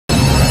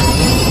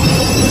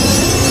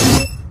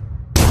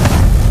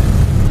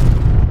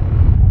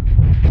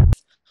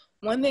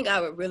One thing I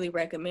would really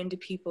recommend to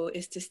people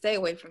is to stay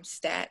away from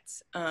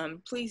stats.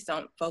 Please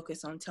don't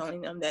focus on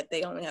telling them that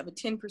they only have a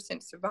 10%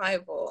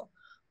 survival,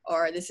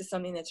 or this is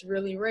something that's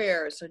really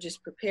rare, so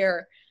just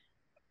prepare.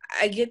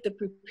 I get the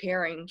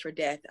preparing for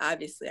death.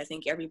 Obviously, I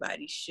think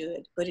everybody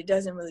should, but it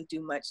doesn't really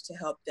do much to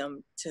help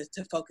them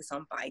to focus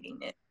on fighting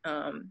it.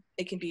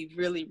 It can be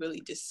really,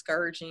 really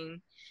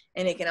discouraging,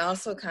 and it can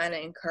also kind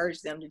of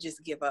encourage them to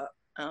just give up.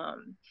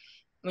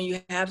 When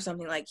you have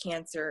something like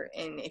cancer,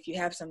 and if you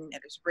have something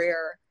that is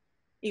rare,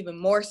 even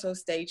more so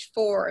stage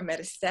 4 or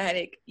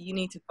metastatic, you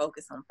need to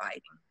focus on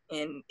fighting.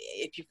 And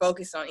if you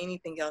focus on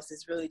anything else,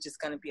 it's really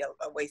just going to be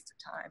a waste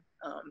of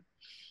time.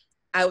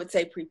 I would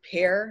say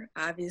prepare,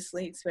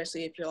 obviously,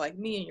 especially if you're like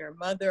me and you're a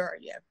mother or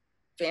you have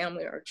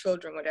family or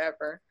children,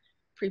 whatever.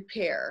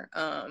 Prepare,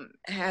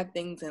 have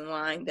things in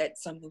line that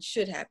something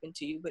should happen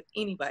to you, but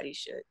anybody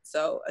should.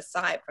 So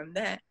aside from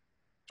that,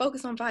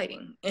 focus on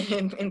fighting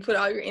and put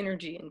all your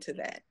energy into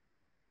that.